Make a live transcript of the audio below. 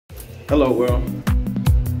Hello world,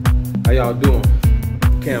 how y'all doing?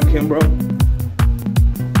 Cam Kimbrough,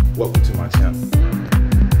 welcome to my channel.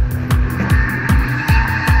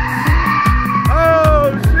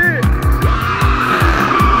 Oh shit!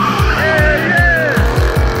 Hell yeah!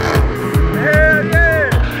 Hell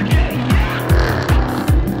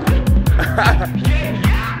yeah!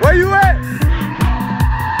 Where you at?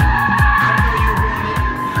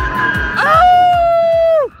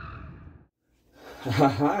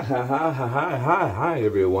 Hi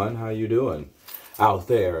everyone, how you doing out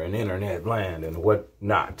there in internet land and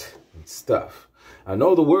whatnot and stuff? I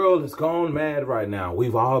know the world has gone mad right now.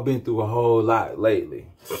 We've all been through a whole lot lately.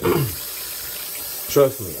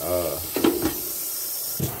 Trust me,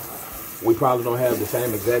 we probably don't have the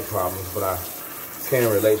same exact problems, but I can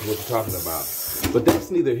relate to what you're talking about. But that's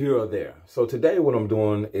neither here or there. So today what I'm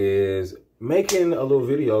doing is making a little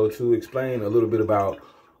video to explain a little bit about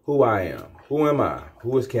who I am. Who am I?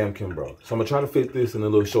 Who is Cam Kimbrough? So I'm going to try to fit this in a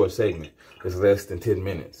little short segment. It's less than 10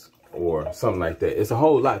 minutes or something like that. It's a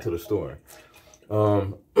whole lot to the story.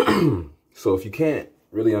 So if you can't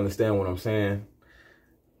really understand what I'm saying,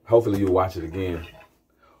 hopefully you'll watch it again.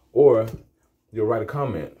 Or you'll write a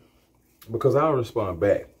comment because I'll respond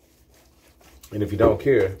back. And if you don't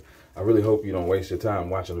care, I really hope you don't waste your time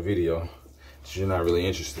watching the video that you're not really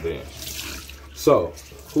interested in. So,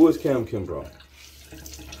 who is Cam Kimbrough?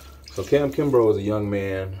 So Cam Kimbrough is a young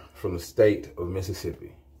man from the state of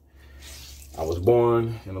Mississippi. I was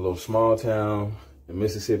born in a little small town in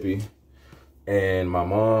Mississippi, and my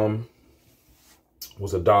mom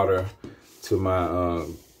was a daughter to my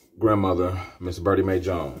grandmother, Miss Bertie Mae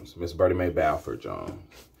Jones, Miss Bertie Mae Balfour Jones.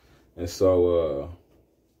 And so,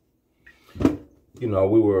 you know,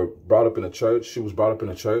 we were brought up in a church. She was brought up in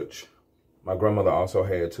a church. My grandmother also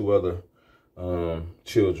had two other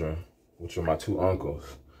children, which are my two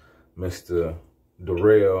uncles, Mr.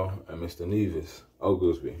 Darrell and Mr. Nevis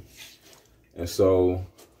Oglesby. And so,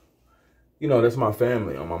 you know, that's my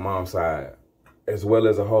family on my mom's side, as well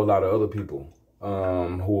as a whole lot of other people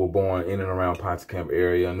who were born in and around Potts Camp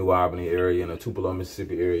area, New Albany area, and the Tupelo,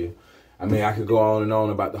 Mississippi area. I mean, I could go on and on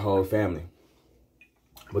about the whole family.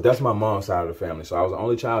 But that's my mom's side of the family. So I was the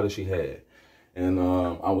only child that she had. And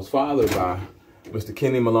I was fathered by Mr.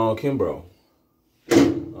 Kenny Malone Kimbrough.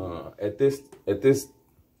 At this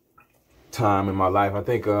time in my life, I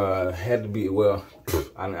think had to be, well,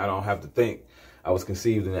 I don't have to think. I was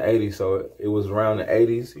conceived in the 80s, so it was around the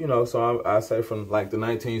 80s, you know, so I say from like the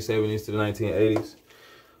 1970s to the 1980s.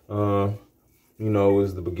 You know, it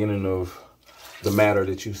was the beginning of the matter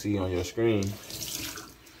that you see on your screen.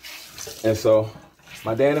 And so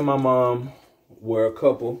my dad and my mom were a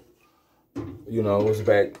couple. You know, it was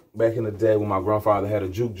back in the day when my grandfather had a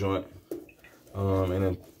juke joint in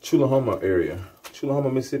the Chulahoma area.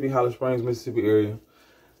 Chulahoma, Mississippi, Holly Springs, Mississippi area.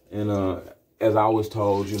 And as I was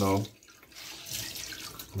told, you know,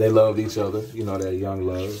 they loved each other, you know, that young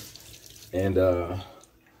love. And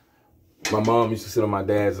my mom used to sit on my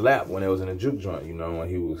dad's lap when they was in a juke joint, you know, when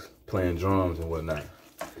he was playing drums and whatnot.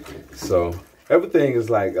 So everything is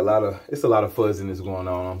like it's a lot of fuzziness going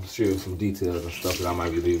on. I'm sure some details and stuff that I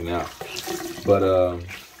might be leaving out. But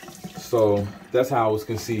so that's how I was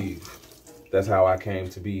conceived. That's how I came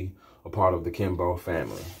to be a part of the Kimbrough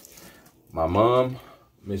family. My mom,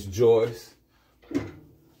 Miss Joyce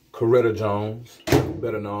Coretta Jones,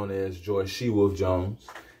 better known as Joyce She-Wolf Jones,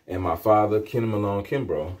 and my father, Kenny Malone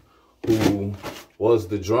Kimbrough, who was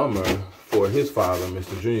the drummer for his father,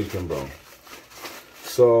 Mr. Junior Kimbrough.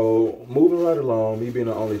 So moving right along, me being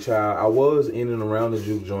the only child, I was in and around the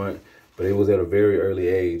juke joint, but it was at a very early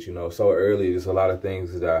age, you know, so early. There's a lot of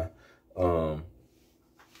things that I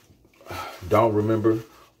don't remember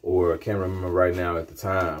or can't remember right now at the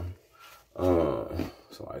time.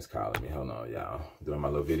 Somebody's calling me. Hold on, y'all. Doing my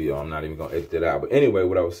little video. I'm not even going to edit it out. But anyway,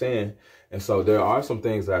 what I was saying, and so there are some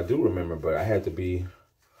things that I do remember, but I had to be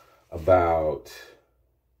about,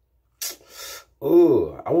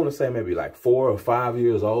 I want to say maybe like 4 or 5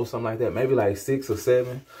 years old, something like that. Maybe like 6 or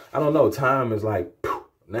 7. I don't know. Time is like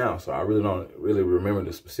now, so I really don't really remember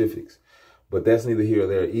the specifics. But that's neither here or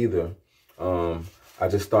there either. I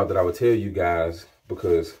just thought that I would tell you guys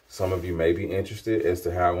because some of you may be interested as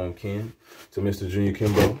to how I'm kin to Mr. Junior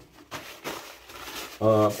Kimbrough.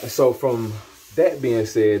 So from that being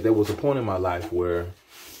said, there was a point in my life where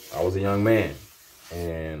I was a young man,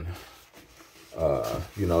 and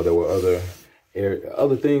you know, there were other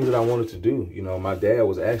things that I wanted to do. You know, my dad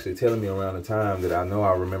was actually telling me around the time that I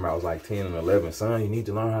remember I was like 10 and 11, son, you need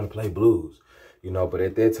to learn how to play blues. You know, but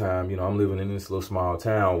at that time, you know, I'm living in this little small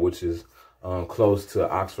town, which is close to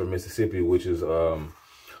Oxford, Mississippi, which is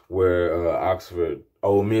where Oxford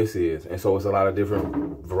Ole Miss is. And so it's a lot of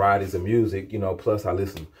different varieties of music, you know, plus I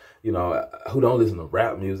listen, you know, who don't listen to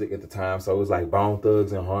rap music at the time? So it was like Bone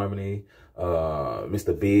Thugs and Harmony,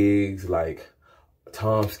 Mr. Biggs, like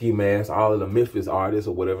Tom Ski Mask, all of the Memphis artists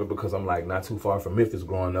or whatever, because I'm like not too far from Memphis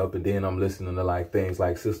growing up. And then I'm listening to like things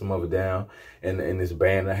like System of a Down and this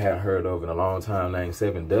band I hadn't heard of in a long time named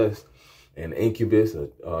Seven Dust, and Incubus,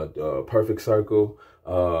 Perfect Circle,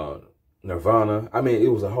 Nirvana. I mean,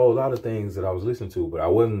 it was a whole lot of things that I was listening to, but I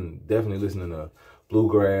wasn't definitely listening to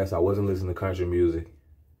bluegrass. I wasn't listening to country music,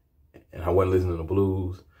 and I wasn't listening to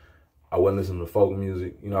blues. I wasn't listening to folk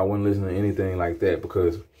music. You know, I wasn't listening to anything like that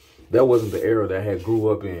because that wasn't the era that I had grew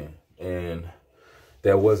up in, and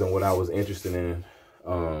that wasn't what I was interested in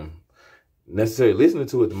necessarily listening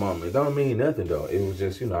to at the moment. It don't mean nothing, though. It was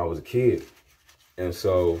just, you know, I was a kid, and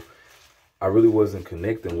so I really wasn't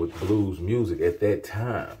connecting with blues music at that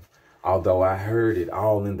time. Although I heard it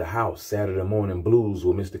all in the house, Saturday morning blues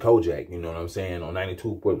with Mr. Kojak, you know what I'm saying, on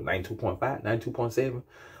 92.5,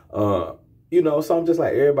 92.7. You know, so I'm just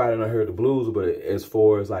like, everybody done heard the blues, but as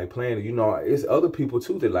far as like playing it, you know, it's other people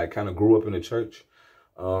too that like kind of grew up in the church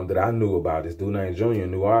that I knew about. This dude named Junior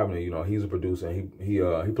in New Albany, you know, he's a producer, and he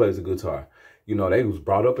plays the guitar. You know, they was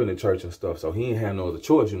brought up in the church and stuff, so he ain't had no other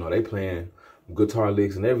choice. You know, they playing guitar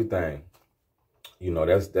licks and everything. You know,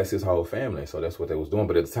 that's his whole family. So that's what they was doing.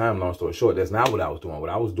 But at the time, long story short, that's not what I was doing.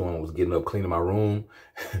 What I was doing was getting up, cleaning my room.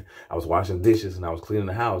 I was washing dishes and I was cleaning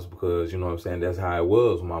the house because, you know what I'm saying, that's how it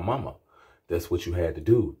was with my mama. That's what you had to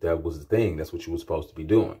do. That was the thing. That's what you were supposed to be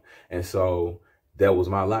doing. And so that was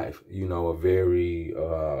my life. You know, a very,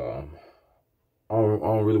 I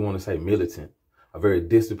don't really want to say militant, a very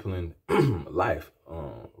disciplined life,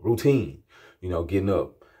 routine, you know, getting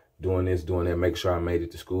up, doing this, doing that, make sure I made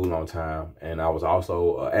it to school on time. And I was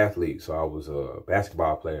also an athlete. So I was a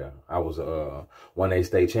basketball player. I was a 1A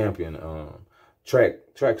state champion, track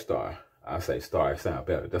star. I say star, it sounds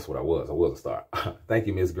better. That's what I was. I was a star. Thank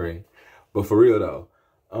you, Miss Green. But for real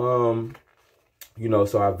though, you know,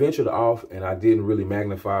 so I ventured off and I didn't really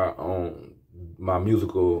magnify on my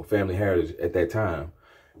musical family heritage at that time.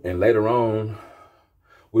 And later on,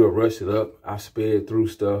 we were rushed it up. I sped through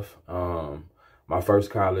stuff. My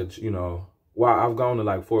first college, you know, well, I've gone to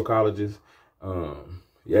like 4 colleges,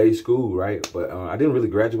 yay, school, right? But I didn't really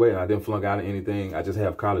graduate and I didn't flunk out of anything. I just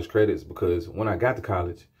have college credits because when I got to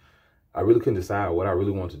college, I really couldn't decide what I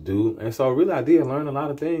really wanted to do. And so really I did learn a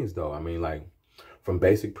lot of things though. I mean, like from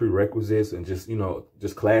basic prerequisites and just, you know,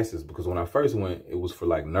 just classes. Because when I first went, it was for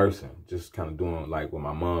like nursing, just kind of doing like what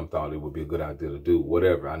my mom thought it would be a good idea to do,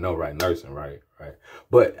 whatever. I know, right? Nursing, right?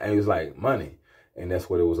 But it was like money. And that's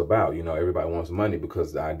what it was about. You know, everybody wants money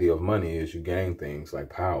because the idea of money is you gain things like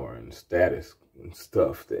power and status and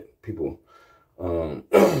stuff that people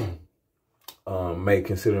may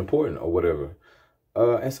consider important or whatever.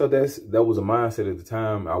 And so that was a mindset at the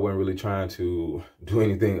time. I wasn't really trying to do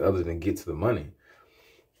anything other than get to the money.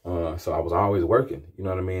 So I was always working, you know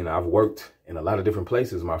what I mean? I've worked in a lot of different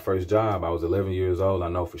places. My first job, I was 11 years old. I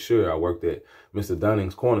know for sure I worked at Mr.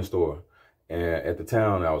 Dunning's corner store. And at the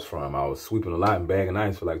town I was from, I was sweeping a lot and bagging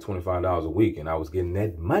ice for like $25 a week. And I was getting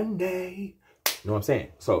that Monday. You know what I'm saying?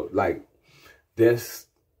 So like, that's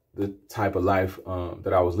the type of life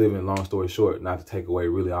that I was living, long story short, not to take away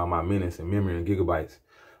really all my minutes and memory and gigabytes.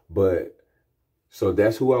 But so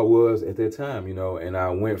that's who I was at that time, you know, and I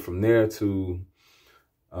went from there to,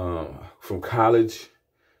 from college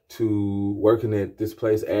to working at this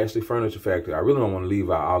place, Ashley Furniture Factory. I really don't want to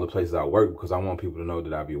leave out all the places I work because I want people to know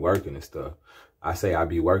that I be working and stuff. I say I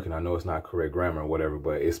be working. I know it's not correct grammar or whatever,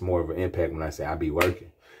 but it's more of an impact when I say I be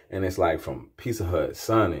working. And it's like from Pizza Hut,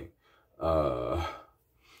 Sonic,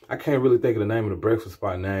 I can't really think of the name of the breakfast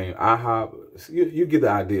spot name. IHOP, you get the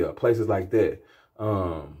idea. Places like that.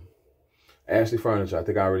 Ashley Furniture, I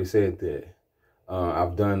think I already said that.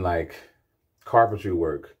 I've done like carpentry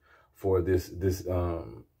work for this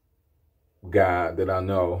guy that I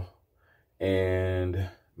know. And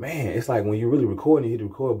man, it's like when you're really recording, you hit the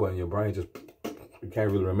record button, your brain just, you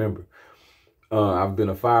can't really remember. I've been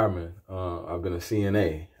a fireman. I've been a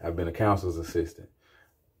CNA. I've been a counselor's assistant.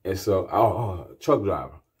 And so, truck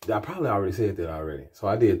driver. I probably already said that already. So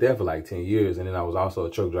I did that for like 10 years. And then I was also a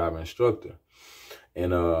truck driver instructor.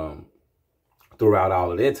 And throughout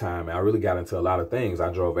all of that time, I really got into a lot of things.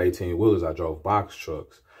 I drove 18-wheelers. I drove box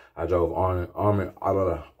trucks. I drove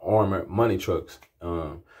armored money trucks.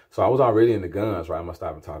 So I was already into guns, right? I'm going to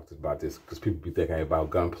stop and talk about this because people be thinking about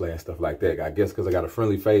gunplay and stuff like that. I guess because I got a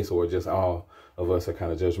friendly face or just all of us are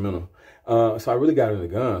kind of judgmental. So I really got into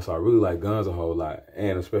guns. So I really like guns a whole lot.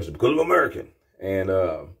 And especially because I'm American. And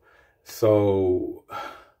so,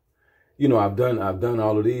 you know, I've done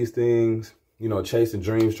all of these things, you know, chasing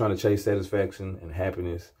dreams, trying to chase satisfaction and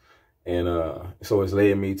happiness. And so it's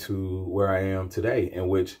led me to where I am today, in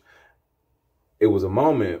which it was a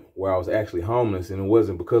moment where I was actually homeless, and it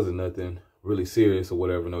wasn't because of nothing really serious or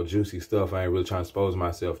whatever, no juicy stuff. I ain't really trying to expose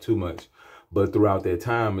myself too much. But throughout that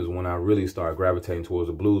time is when I really started gravitating towards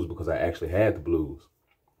the blues, because I actually had the blues.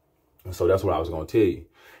 And so that's what I was going to tell you.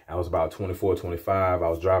 I was about 24, 25. I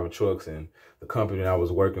was driving trucks, and the company I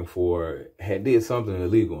was working for did something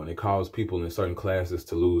illegal, and it caused people in certain classes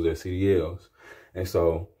to lose their CDLs. And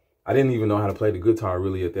so I didn't even know how to play the guitar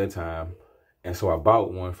really at that time. And so I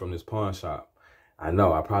bought one from this pawn shop. I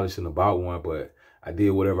know I probably shouldn't have bought one, but I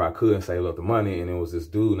did whatever I could and saved up the money. And it was this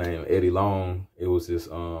dude named Eddie Long. It was this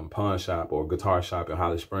pawn shop or guitar shop in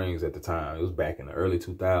Holly Springs at the time. It was back in the early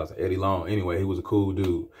 2000s. Eddie Long. Anyway, he was a cool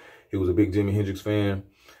dude. He was a big Jimi Hendrix fan.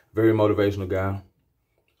 Very motivational guy.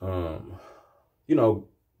 You know,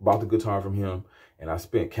 bought the guitar from him. And I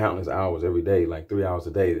spent countless hours every day, like 3 hours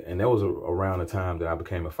a day. And that was around the time that I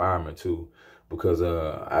became a fireman too, because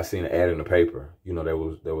I seen an ad in the paper, you know,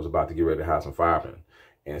 that was about to get ready to hire some firemen.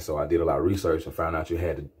 And so I did a lot of research and found out you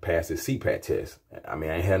had to pass this CPAT test. I mean,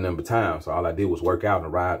 I ain't had nothing but time. So all I did was work out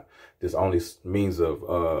and ride. This only means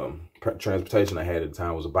of transportation I had at the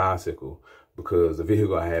time was a bicycle, because the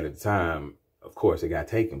vehicle I had at the time, of course, it got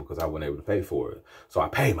taken because I wasn't able to pay for it. So I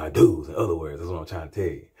paid my dues, in other words. That's what I'm trying to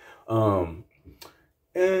tell you.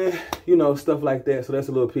 And, you know, stuff like that. So that's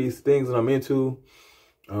a little piece. Things that I'm into.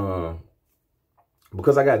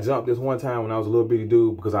 Because I got jumped this one time when I was a little bitty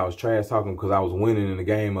dude, because I was trash talking because I was winning in the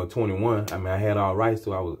game of 21. I mean, I had all rights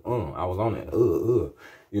to. I was on it.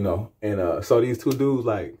 You know. And so these two dudes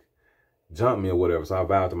like jumped me or whatever. So I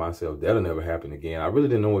vowed to myself that'll never happen again. I really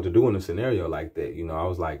didn't know what to do in a scenario like that. You know, I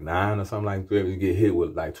was like 9 or something like that. You get hit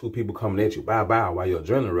with like 2 people coming at you, bow while you're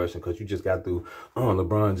adrenaline rushing because you just got through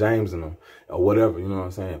LeBron James and them or whatever. You know what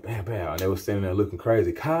I'm saying? Bow. And they were standing there looking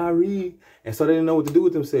crazy. Kyrie. And so they didn't know what to do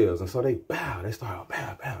with themselves. And so they started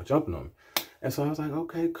bow, jumping on me. And so I was like,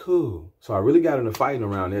 okay, cool. So I really got into fighting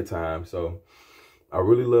around that time. So I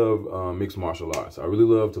really love mixed martial arts. I really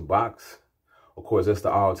love to box. Of course, that's the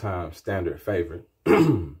all-time standard favorite.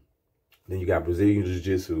 Then you got Brazilian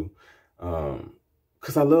Jiu-Jitsu.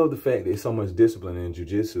 Because I love the fact that there's so much discipline in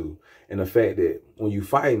Jiu-Jitsu. And the fact that when you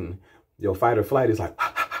fighting, your fight or flight is like,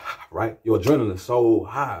 right? Your adrenaline is so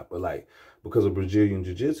high. But like, because of Brazilian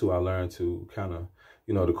Jiu-Jitsu, I learned to kind of,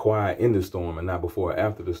 you know, the quiet in the storm and not before or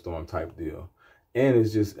after the storm type deal. And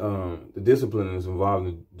it's just, the discipline that's involved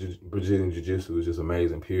in Brazilian Jiu-Jitsu is just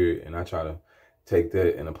amazing, period. And I try to take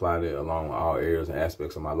that and apply that along with all areas and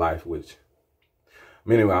aspects of my life, which,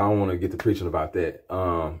 anyway, I don't want to get to preaching about that.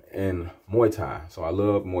 And Muay Thai. So I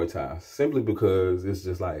love Muay Thai simply because it's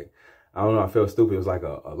just like, I don't know, I felt stupid. It was like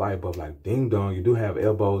a light bulb, like ding dong. You do have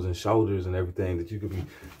elbows and shoulders and everything that you could be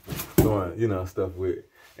doing, you know, stuff with.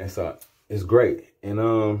 And so it's great.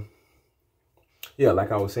 And yeah,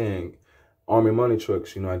 like I was saying, Army money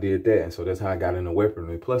trucks, you know, I did that. And so that's how I got into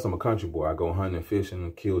weaponry. Plus, I'm a country boy. I go hunting and fishing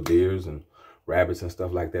and kill deers and rabbits and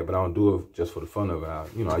stuff like that, but I don't do it just for the fun of it.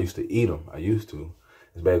 I used to eat them. I used to.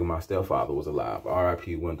 It's back when my stepfather was alive.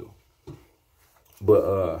 R.I.P. Wendell.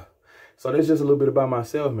 But so that's just a little bit about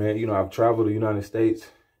myself, man. You know, I've traveled the United States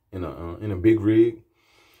in a big rig.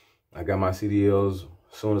 I got my CDLs.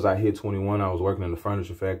 As soon as I hit 21, I was working in the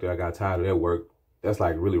furniture factory. I got tired of that work. That's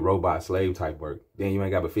like really robot slave type work. Then you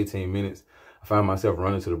ain't got but 15 minutes. I found myself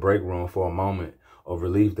running to the break room for a moment of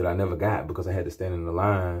relief that I never got because I had to stand in the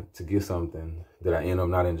line to get something that I end up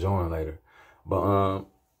not enjoying later. But,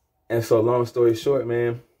 and so long story short,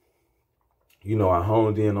 man, you know, I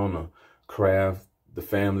honed in on the craft, the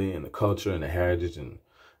family and the culture and the heritage and,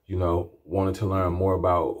 you know, wanted to learn more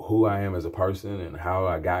about who I am as a person and how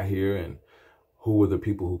I got here and who were the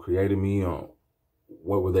people who created me and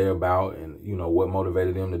what were they about and, you know, what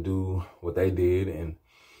motivated them to do what they did. And,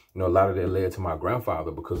 you know, a lot of that led to my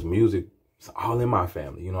grandfather because music, it's all in my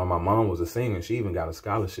family. You know, my mom was a singer. She even got a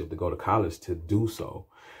scholarship to go to college to do so.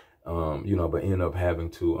 You know, but ended up having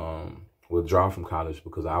to withdraw from college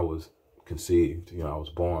because I was conceived. You know, I was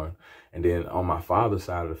born. And then on my father's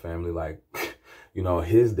side of the family, like, you know,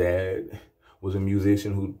 his dad was a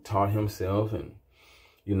musician who taught himself. And,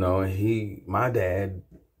 you know, my dad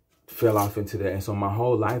fell off into that. And so my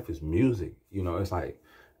whole life is music. You know, it's like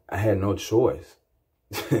I had no choice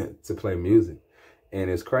to play music. And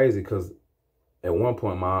it's crazy because at one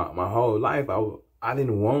point, my whole life, I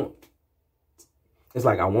didn't want, it's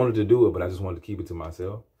like I wanted to do it, but I just wanted to keep it to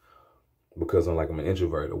myself because I'm an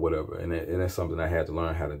introvert or whatever. And that's something I had to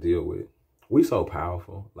learn how to deal with. We so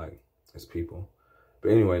powerful, like, as people.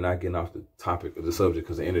 But anyway, not getting off the topic of the subject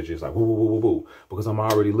because the energy is like woo, woo, woo, woo, woo. Because I'm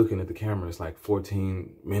already looking at the camera. It's like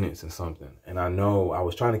 14 minutes and something. And I know I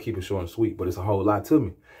was trying to keep it short and sweet, but it's a whole lot to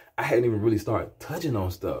me. I hadn't even really started touching on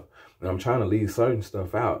stuff. And I'm trying to leave certain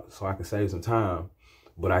stuff out so I can save some time.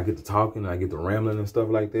 But I get to talking and I get to rambling and stuff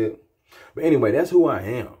like that. But anyway, that's who I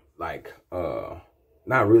am. Like,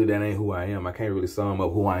 not really, that ain't who I am. I can't really sum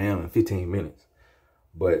up who I am in 15 minutes.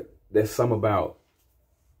 But that's some of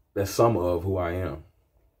who I am.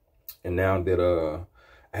 And now that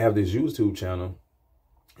I have this YouTube channel,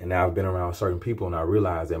 and now I've been around certain people, and I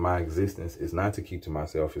realize that my existence is not to keep to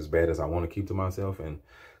myself as bad as I want to keep to myself, and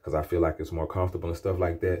because I feel like it's more comfortable and stuff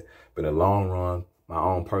like that. But in the long run, my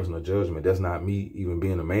own personal judgment, that's not me even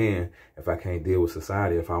being a man if I can't deal with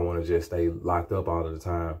society, if I want to just stay locked up all of the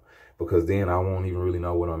time, because then I won't even really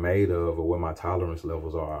know what I'm made of or what my tolerance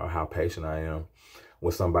levels are or how patient I am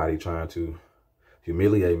with somebody trying to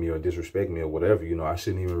humiliate me or disrespect me or whatever. You know, I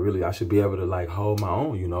should be able to like hold my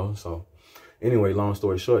own, you know. So anyway, long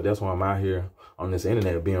story short, that's why I'm out here on this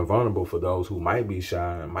internet being vulnerable for those who might be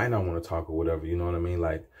shy and might not want to talk or whatever, you know what I mean?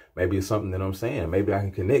 Like, maybe it's something that I'm saying. Maybe I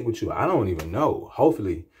can connect with you. I don't even know.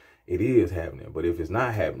 Hopefully it is happening. But if it's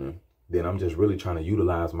not happening, then I'm just really trying to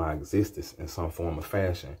utilize my existence in some form of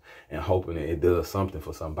fashion and hoping that it does something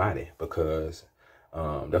for somebody, because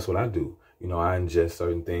that's what I do. You know, I ingest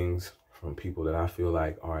certain things from people that I feel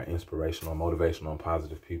like are inspirational, motivational, and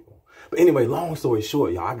positive people. But anyway, long story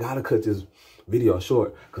short, y'all, I gotta cut this video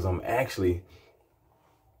short because I'm actually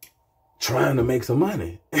trying to make some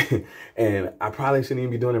money. And I probably shouldn't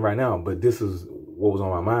even be doing it right now, but this is what was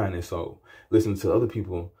on my mind. And so listening to other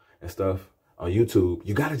people and stuff on YouTube,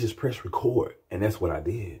 you gotta just press record. And that's what I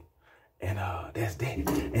did. And that's that.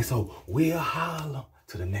 And so we'll holler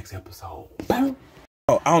to the next episode. Boom.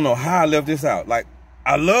 Oh, I don't know how I left this out. Like,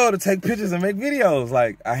 I love to take pictures and make videos.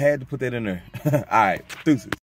 Like, I had to put that in there. All right, deuces.